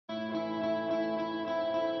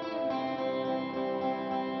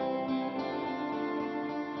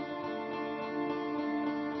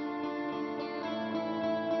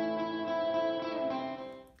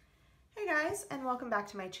guys, and welcome back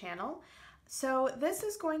to my channel. So this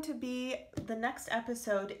is going to be the next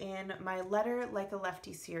episode in my Letter Like a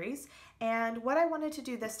Lefty series, and what I wanted to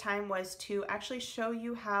do this time was to actually show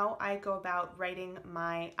you how I go about writing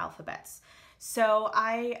my alphabets. So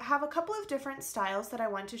I have a couple of different styles that I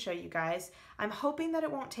want to show you guys. I'm hoping that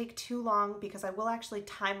it won't take too long because I will actually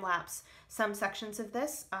time-lapse some sections of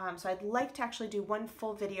this. So I'd like to actually do one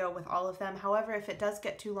full video with all of them. However, if it does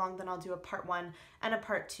get too long, then I'll do a part 1 and a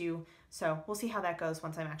part 2. So we'll see how that goes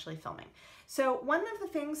once I'm actually filming. So one of the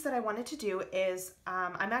things that I wanted to do is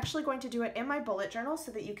I'm actually going to do it in my bullet journal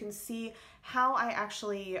so that you can see how I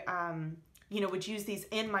actually would use these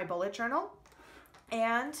in my bullet journal.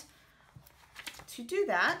 And to do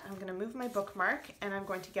that, I'm going to move my bookmark and I'm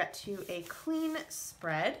going to get to a clean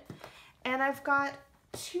spread. And I've got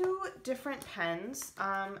 2 different pens,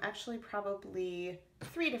 actually probably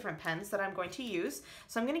 3 different pens that I'm going to use.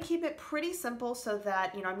 So I'm going to keep it pretty simple so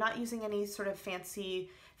that, I'm not using any sort of fancy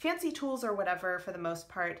tools or whatever for the most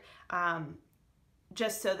part,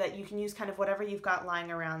 just so that you can use kind of whatever you've got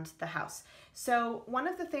lying around the house. So one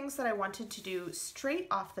of the things that I wanted to do straight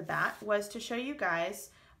off the bat was to show you guys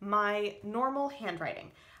my normal handwriting.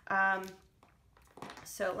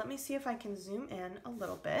 So let me see if I can zoom in a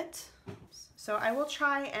little bit. So I will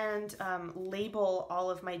try and label all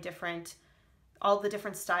the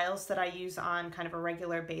different styles that I use on kind of a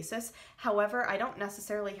regular basis. However, I don't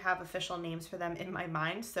necessarily have official names for them in my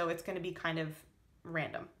mind, so it's going to be kind of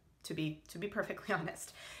random, to be perfectly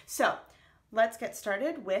honest. So let's get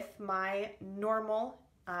started with my normal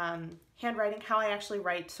handwriting, how I actually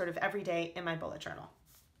write sort of every day in my bullet journal.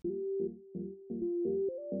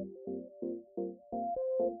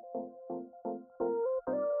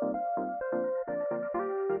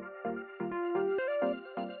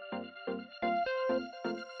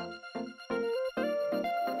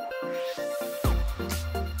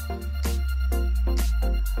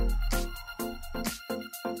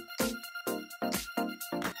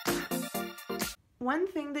 One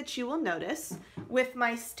thing that you will notice with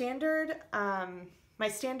my standard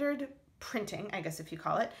printing, I guess if you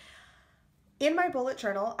call it, in my bullet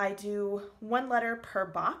journal, I do 1 letter per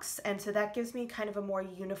box, and so that gives me kind of a more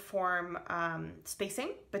uniform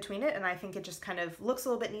spacing between it, and I think it just kind of looks a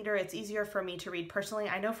little bit neater. It's easier for me to read personally.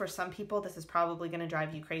 I know for some people this is probably going to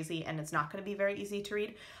drive you crazy and it's not going to be very easy to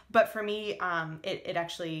read, but for me, it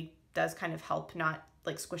actually does kind of help not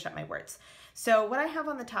like squish up my words. So what I have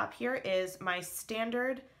on the top here is my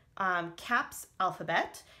standard caps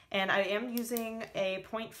alphabet, and I am using a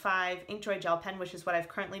 0.5 Inkjoy gel pen, which is what I've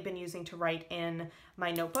currently been using to write in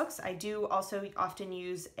my notebooks. I do also often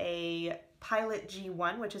use a Pilot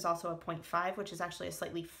G1, which is also a 0.5, which is actually a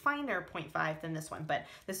slightly finer 0.5 than this one, but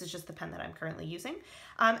this is just the pen that I'm currently using.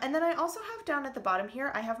 And then I also have down at the bottom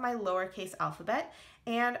here, I have my lowercase alphabet,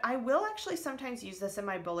 and I will actually sometimes use this in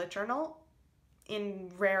my bullet journal in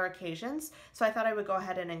rare occasions, so I thought I would go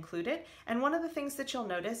ahead and include it. And one of the things that you'll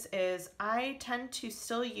notice is I tend to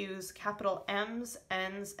still use capital M's,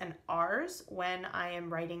 N's, and R's when I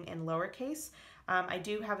am writing in lowercase. I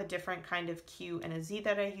do have a different kind of Q and a Z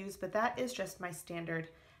that I use, but that is just my standard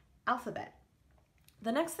alphabet.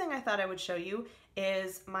 The next thing I thought I would show you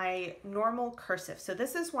is my normal cursive. So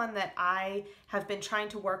this is one that I have been trying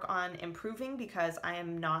to work on improving because I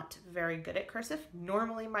am not very good at cursive.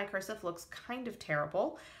 Normally my cursive looks kind of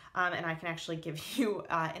terrible, and I can actually give you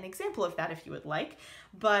an example of that if you would like.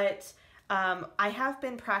 But I have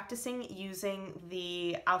been practicing using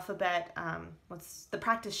the alphabet, the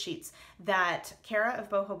practice sheets that Carroll of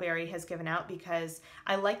Boho Berry has given out because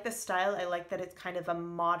I like the style. I like that it's kind of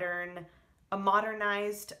a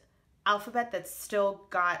modernized alphabet that's still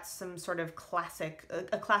got some sort of classic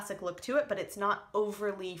look to it, but it's not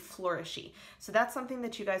overly flourishy. So that's something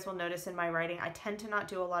that you guys will notice in my writing. I tend to not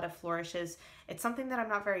do a lot of flourishes. It's something that I'm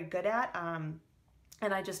not very good at,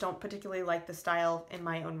 and I just don't particularly like the style in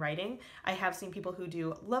my own writing. I have seen people who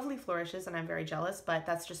do lovely flourishes, and I'm very jealous, but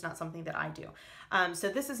that's just not something that I do. So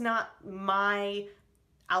this is not my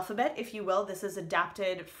alphabet, if you will. This is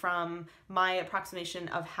adapted from my approximation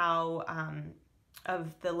of how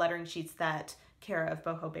of the lettering sheets that Carroll of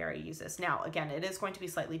Boho Berry uses. Now, again, it is going to be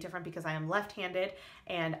slightly different because I am left-handed,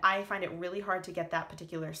 and I find it really hard to get that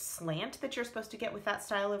particular slant that you're supposed to get with that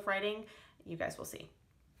style of writing. You guys will see.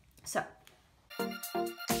 So.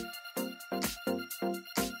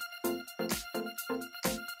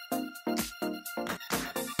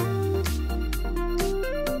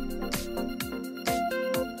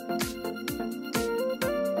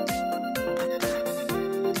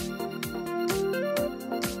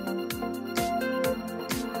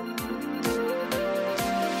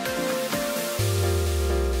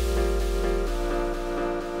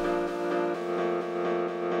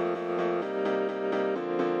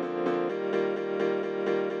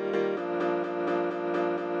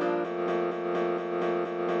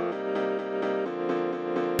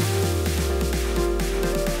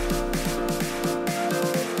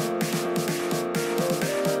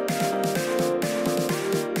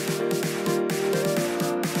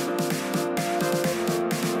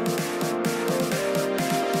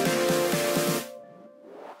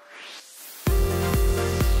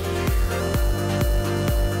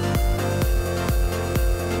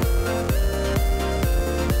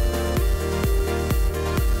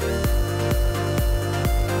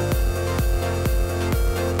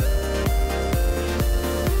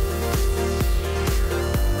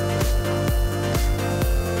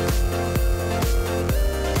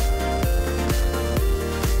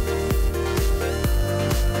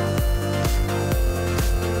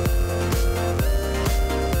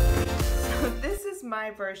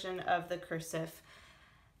 version of the cursive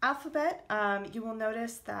alphabet, you will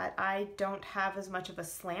notice that I don't have as much of a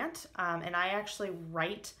slant, and I actually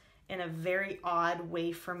write in a very odd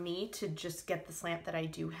way for me to just get the slant that I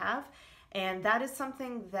do have. And that is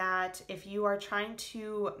something that if you are trying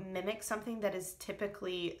to mimic something that is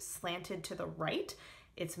typically slanted to the right,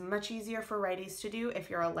 it's much easier for righties to do. If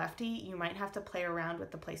you're a lefty, you might have to play around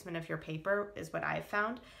with the placement of your paper, is what I've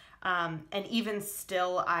found. And even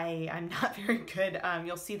still, I'm not very good.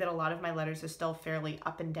 You'll see that a lot of my letters are still fairly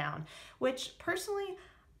up and down, which personally,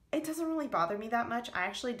 it doesn't really bother me that much. I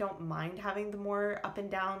actually don't mind having the more up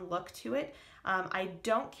and down look to it. I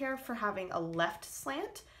don't care for having a left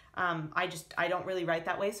slant. I don't really write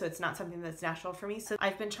that way, so it's not something that's natural for me. So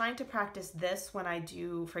I've been trying to practice this when I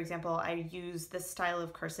do, for example, I use this style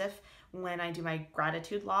of cursive when I do my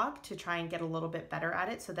gratitude log to try and get a little bit better at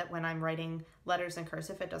it so that when I'm writing letters in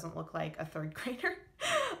cursive, it doesn't look like a third grader.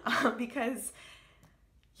 Because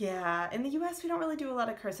yeah, in the US, we don't really do a lot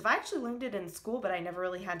of cursive. I actually learned it in school, but I never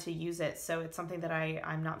really had to use it. So it's something that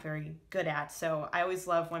I'm not very good at. So I always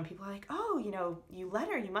love when people are like, oh, you know, you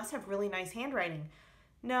letter, you must have really nice handwriting.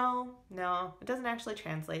 No, it doesn't actually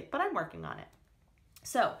translate, but I'm working on it.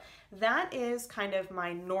 So that is kind of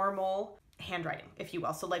my normal handwriting, if you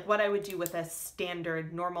will. So like what I would do with a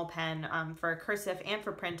standard normal pen for cursive and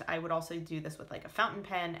for print, I would also do this with like a fountain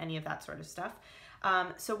pen, any of that sort of stuff.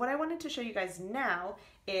 So what I wanted to show you guys now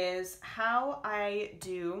is how I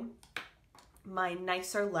do my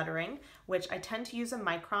nicer lettering, which I tend to use a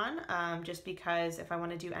micron just because if I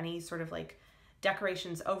want to do any sort of like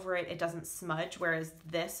decorations over it, it doesn't smudge, whereas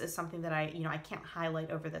this is something that I can't highlight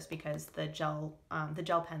over this because the gel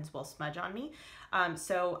pens will smudge on me.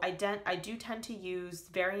 So I do tend to use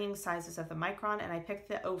varying sizes of the micron, and I picked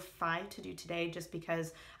the 05 to do today just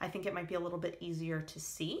because I think it might be a little bit easier to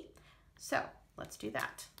see. So let's do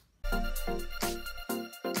that.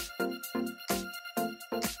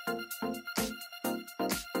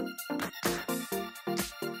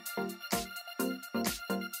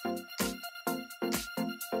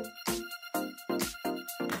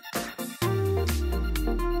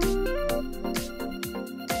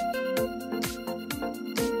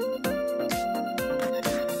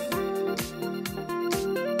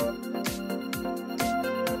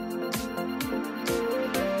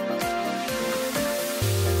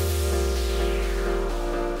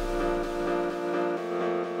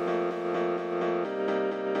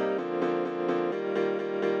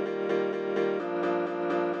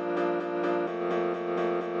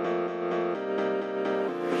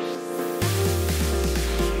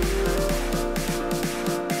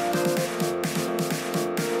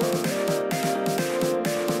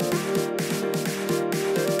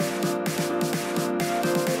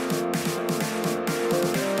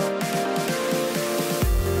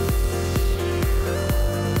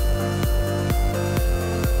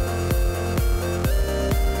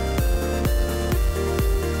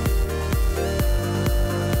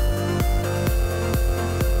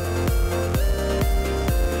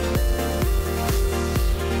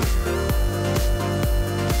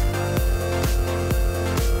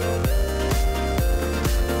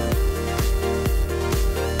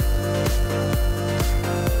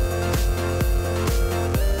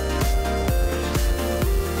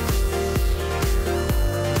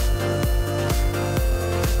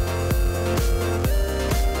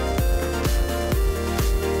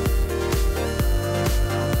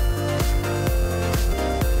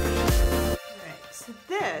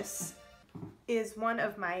 Is one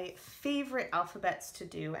of my favorite alphabets to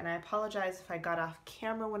do, and I apologize if I got off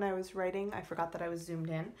camera when I was writing. I forgot that I was zoomed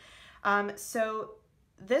in. So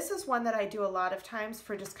this is one that I do a lot of times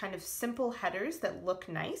for just kind of simple headers that look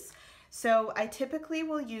nice. So I typically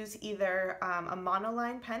will use either a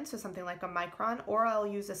monoline pen, so something like a micron, or I'll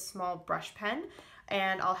use a small brush pen,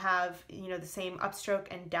 and I'll have, you know, the same upstroke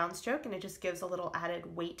and downstroke, and it just gives a little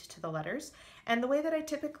added weight to the letters. And the way that I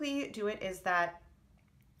typically do it is that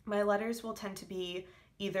my letters will tend to be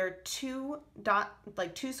either two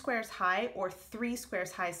squares high or 3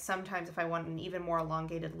 squares high sometimes if I want an even more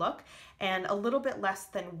elongated look, and a little bit less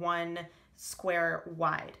than 1 square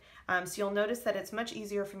wide. So you'll notice that it's much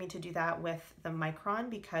easier for me to do that with the micron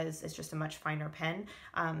because it's just a much finer pen.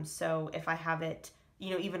 So if I have it, you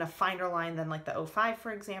know, even a finer line than like the 05,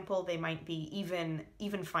 for example, they might be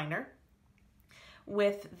even finer.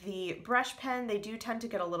 With the brush pen, they do tend to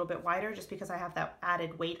get a little bit wider just because I have that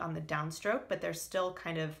added weight on the downstroke, but they're still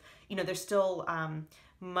kind of, you know, they're still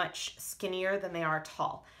much skinnier than they are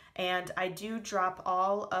tall. And I do drop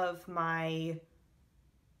all of my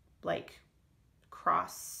like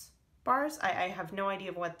cross bars. I have no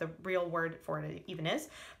idea what the real word for it even is,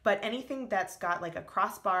 but anything that's got like a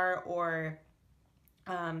crossbar or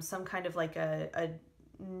some kind of like a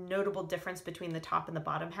notable difference between the top and the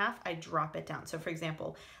bottom half, I drop it down. So for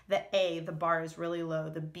example, the A, the bar is really low.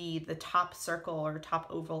 The B, the top circle or top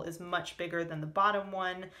oval is much bigger than the bottom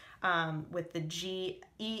one. With the G,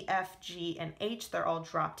 E, F, G, and H, they're all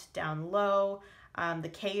dropped down low. The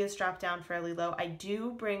K is dropped down fairly low. I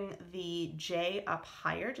do bring the J up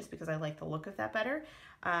higher just because I like the look of that better.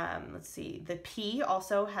 Let's see, the P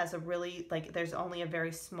also has a really, like, there's only a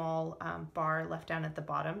very small bar left down at the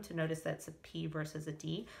bottom to notice that it's a P versus a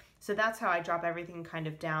D. So that's how I drop everything kind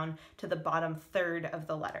of down to the bottom third of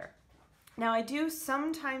the letter. Now I do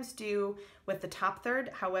sometimes do with the top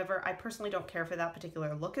third, however, I personally don't care for that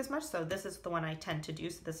particular look as much, so this is the one I tend to do,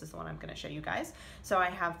 so this is the one I'm going to show you guys. So I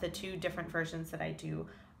have the two different versions that I do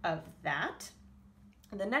of that.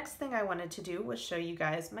 And the next thing I wanted to do was show you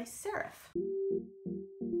guys my serif.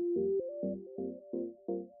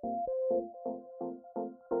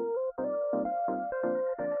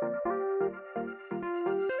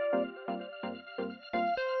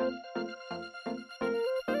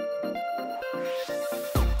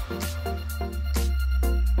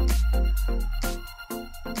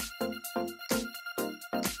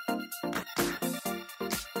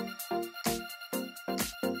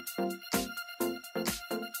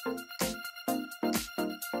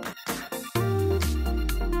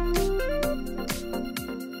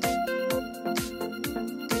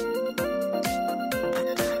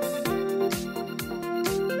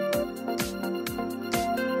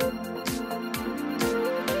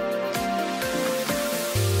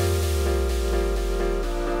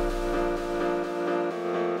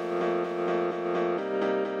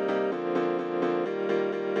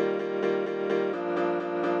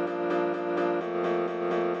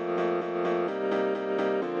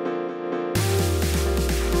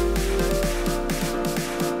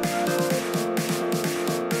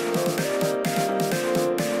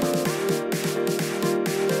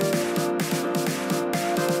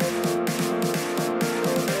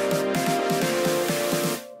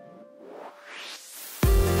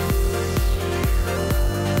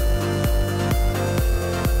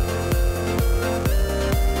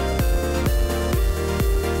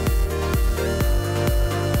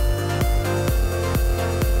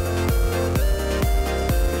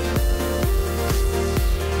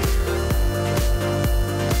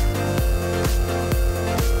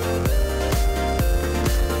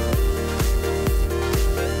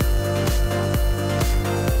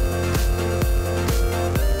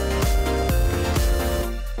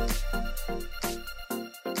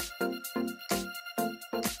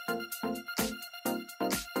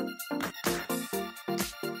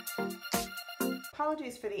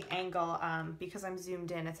 Apologies for the angle, because I'm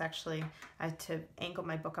zoomed in, it's actually, I had to angle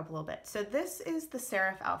my book up a little bit. So this is the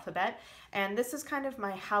serif alphabet, and this is kind of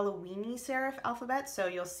my Halloween-y serif alphabet, so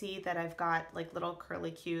you'll see that I've got like little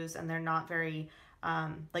curly cues, and they're not very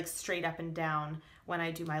like straight up and down when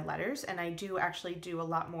I do my letters, and I do actually do a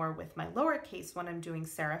lot more with my lowercase when I'm doing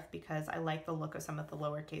serif because I like the look of some of the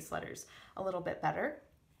lowercase letters a little bit better.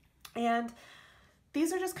 And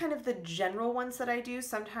these are just kind of the general ones that I do.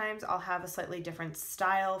 Sometimes I'll have a slightly different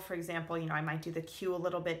style. For example, you know, I might do the Q a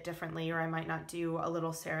little bit differently, or I might not do a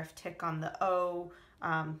little serif tick on the O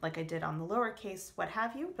like I did on the lowercase, what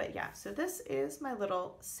have you. But yeah, so this is my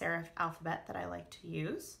little serif alphabet that I like to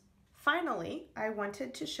use. Finally, I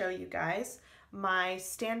wanted to show you guys my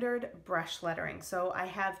standard brush lettering. So I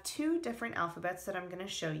have two different alphabets that I'm going to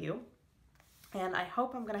show you, and I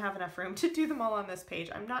hope I'm going to have enough room to do them all on this page.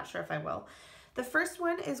 I'm not sure if I will. The first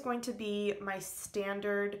one is going to be my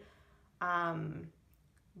standard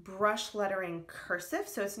brush lettering cursive.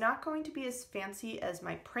 So it's not going to be as fancy as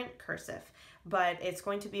my print cursive, but it's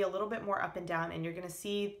going to be a little bit more up and down, and you're going to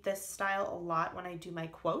see this style a lot when I do my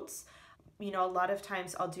quotes. You know, a lot of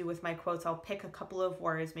times I'll do with my quotes, I'll pick a couple of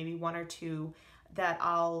words, maybe one or two, that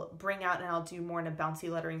I'll bring out and I'll do more in a bouncy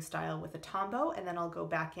lettering style with a Tombow, and then I'll go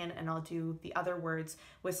back in and I'll do the other words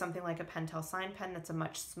with something like a Pentel Sign pen that's a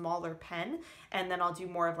much smaller pen, and then I'll do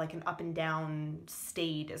more of like an up and down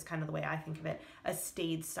stayed is kind of the way I think of it, a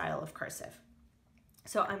stayed style of cursive.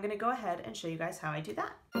 So I'm going to go ahead and show you guys how I do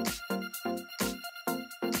that.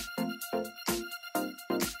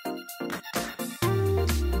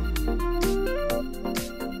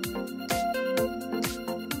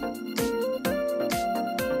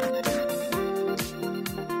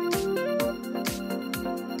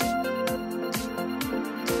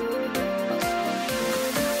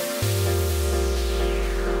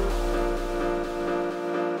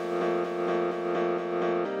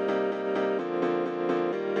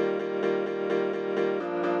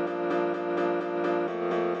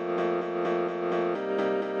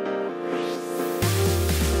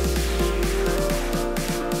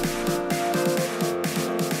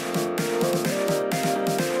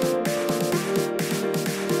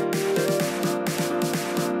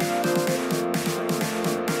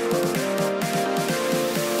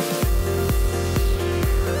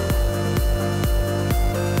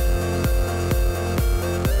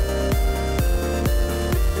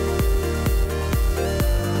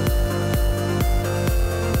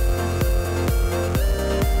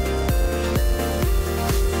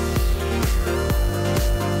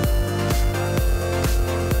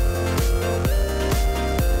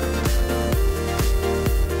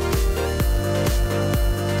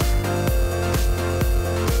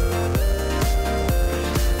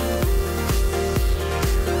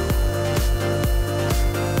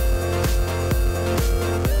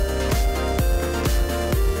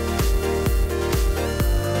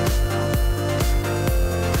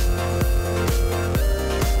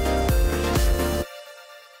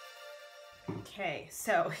 Okay,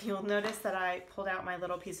 so you'll notice that I pulled out my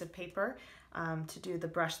little piece of paper to do the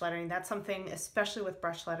brush lettering. That's something, especially with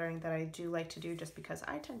brush lettering, that I do like to do just because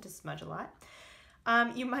I tend to smudge a lot.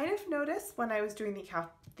 You might have noticed when I was doing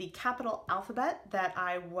the capital alphabet that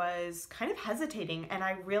I was kind of hesitating, and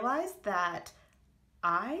I realized that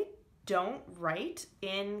I don't write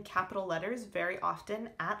in capital letters very often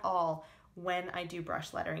at all when I do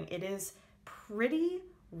brush lettering. It is pretty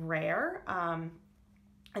rare,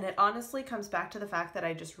 and it honestly comes back to the fact that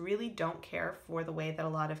I just really don't care for the way that a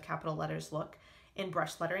lot of capital letters look in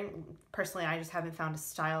brush lettering. Personally, I just haven't found a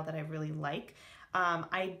style that I really like.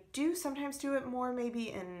 I do sometimes do it more maybe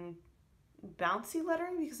in bouncy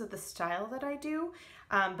lettering because of the style that I do,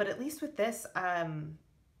 but at least with this,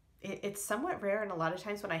 it's somewhat rare, and a lot of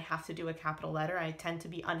times when I have to do a capital letter, I tend to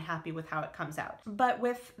be unhappy with how it comes out. But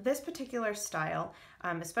with this particular style,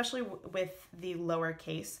 especially with the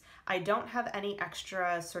lowercase, I don't have any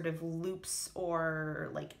extra sort of loops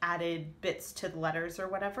or like added bits to the letters or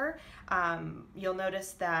whatever. You'll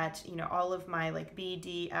notice that, you know, all of my like B,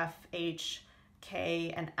 D, F, H,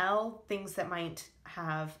 K, and L, things that might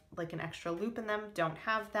have like an extra loop in them, don't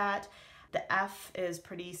have that. The F is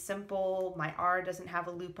pretty simple. My R doesn't have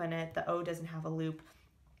a loop in it. The O doesn't have a loop.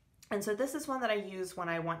 And so this is one that I use when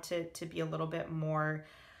I want to be a little bit more,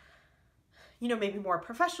 you know, maybe more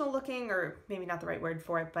professional looking, or maybe not the right word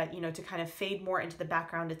for it, but, you know, to kind of fade more into the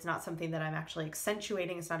background. It's not something that I'm actually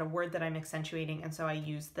accentuating. It's not a word that I'm accentuating. And so I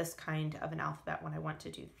use this kind of an alphabet when I want to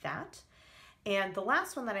do that. And the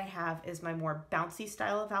last one that I have is my more bouncy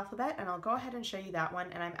style of alphabet, and I'll go ahead and show you that one.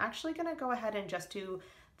 And I'm actually going to go ahead and just do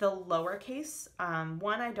the lowercase.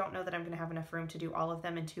 One, I don't know that I'm going to have enough room to do all of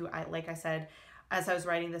them, and two, like I said, as I was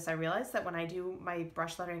writing this, I realized that when I do my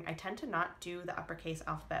brush lettering, I tend to not do the uppercase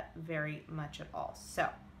alphabet very much at all. So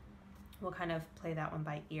we'll kind of play that one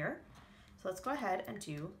by ear. So let's go ahead and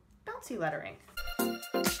do bouncy lettering.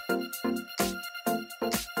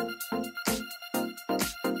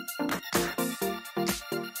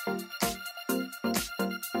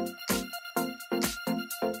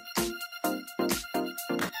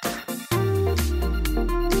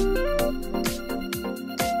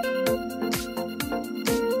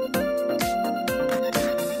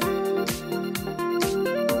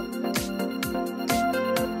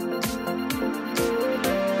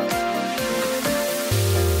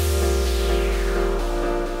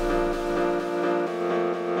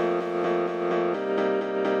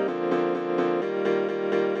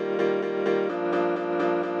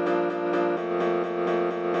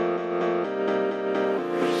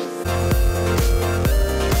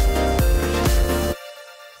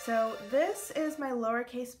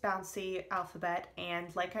 Lowercase bouncy alphabet,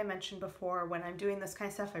 and like I mentioned before, when I'm doing this kind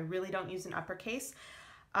of stuff, I really don't use an uppercase.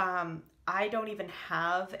 I don't even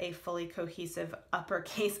have a fully cohesive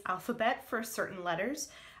uppercase alphabet for certain letters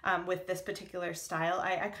with this particular style.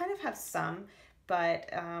 I kind of have some, but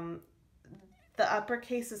the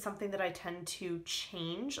uppercase is something that I tend to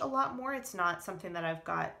change a lot more. It's not something that I've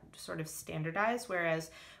got sort of standardized, whereas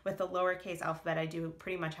with the lowercase alphabet, I do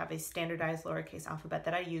pretty much have a standardized lowercase alphabet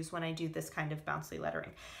that I use when I do this kind of bouncy lettering.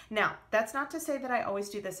 Now, that's not to say that I always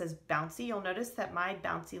do this as bouncy. You'll notice that my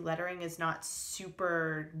bouncy lettering is not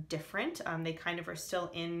super different. They kind of are still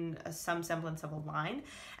in some semblance of a line.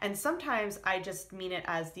 And sometimes I just mean it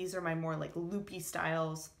as these are my more like loopy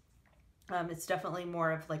styles. It's definitely more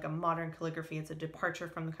of like a modern calligraphy. It's a departure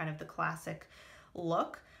from the kind of the classic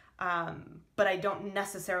look. But I don't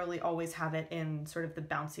necessarily always have it in sort of the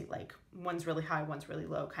bouncy, like one's really high, one's really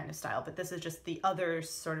low kind of style. But this is just the other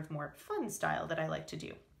sort of more fun style that I like to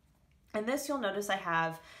do. And this, you'll notice I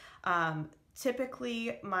have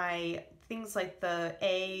typically my things like the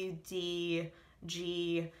A, D,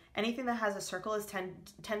 G, anything that has a circle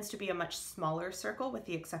tends to be a much smaller circle, with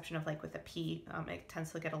the exception of like with a P, it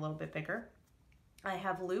tends to get a little bit bigger. I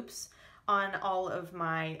have loops on all of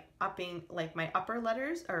my my upper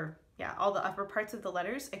letters, or yeah, all the upper parts of the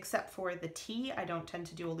letters, except for the T. I don't tend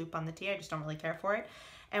to do a loop on the T. I just don't really care for it.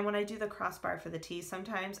 And when I do the crossbar for the T,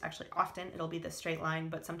 sometimes, actually often, it'll be the straight line,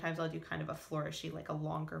 but sometimes I'll do kind of a flourishy, like a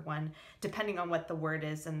longer one, depending on what the word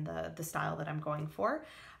is and the style that I'm going for.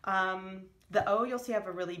 The O, you'll see I have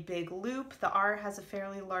a really big loop. The R has a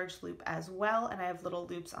fairly large loop as well, and I have little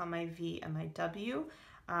loops on my V and my W.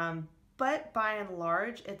 But by and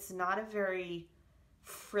large, it's not a very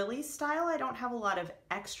frilly style. I don't have a lot of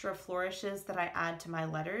extra flourishes that I add to my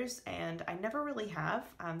letters, and I never really have.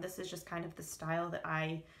 This is just kind of the style that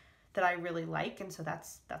I really like, and so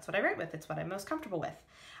that's what I write with. It's what I'm most comfortable with.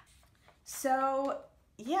 So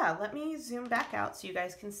yeah, let me zoom back out so you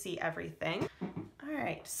guys can see everything. All All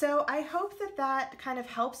right, so I hope that that kind of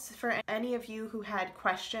helps for any of you who had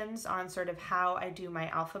questions on sort of how I do my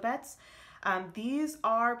alphabets. These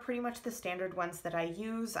are pretty much the standard ones that I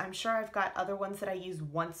use. I'm sure I've got other ones that I use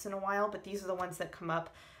once in a while, but these are the ones that come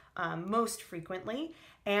up most frequently.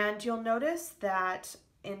 And you'll notice that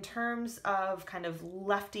in terms of kind of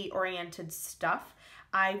lefty-oriented stuff,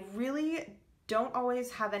 I really don't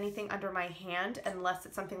always have anything under my hand unless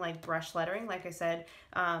it's something like brush lettering. Like I said,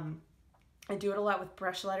 I do it a lot with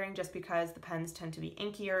brush lettering just because the pens tend to be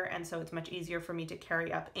inkier, and so it's much easier for me to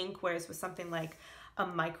carry up ink, whereas with something like a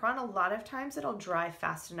micron, a lot of times it'll dry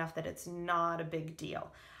fast enough that it's not a big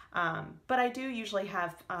deal. But I do usually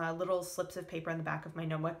have little slips of paper in the back of my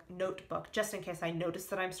notebook just in case I notice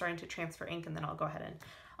that I'm starting to transfer ink, and then I'll go ahead and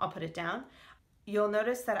I'll put it down. You'll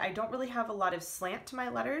notice that I don't really have a lot of slant to my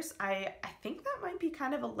letters. I think that might be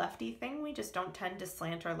kind of a lefty thing. We just don't tend to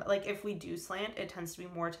slant our, like if we do slant, it tends to be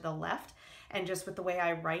more to the left. And just with the way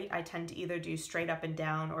I write, I tend to either do straight up and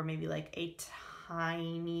down or maybe like a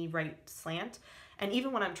tiny right slant. And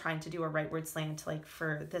even when I'm trying to do a rightward slant, like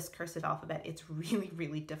for this cursive alphabet, it's really,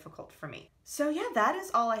 really difficult for me. So yeah, that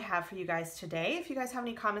is all I have for you guys today. If you guys have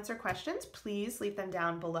any comments or questions, please leave them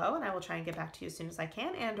down below and I will try and get back to you as soon as I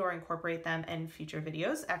can and or incorporate them in future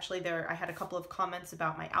videos. Actually, I had a couple of comments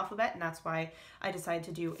about my alphabet, and that's why I decided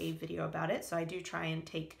to do a video about it. So I do try and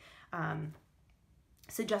take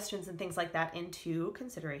suggestions and things like that into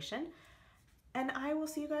consideration. And I will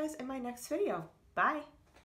see you guys in my next video. Bye.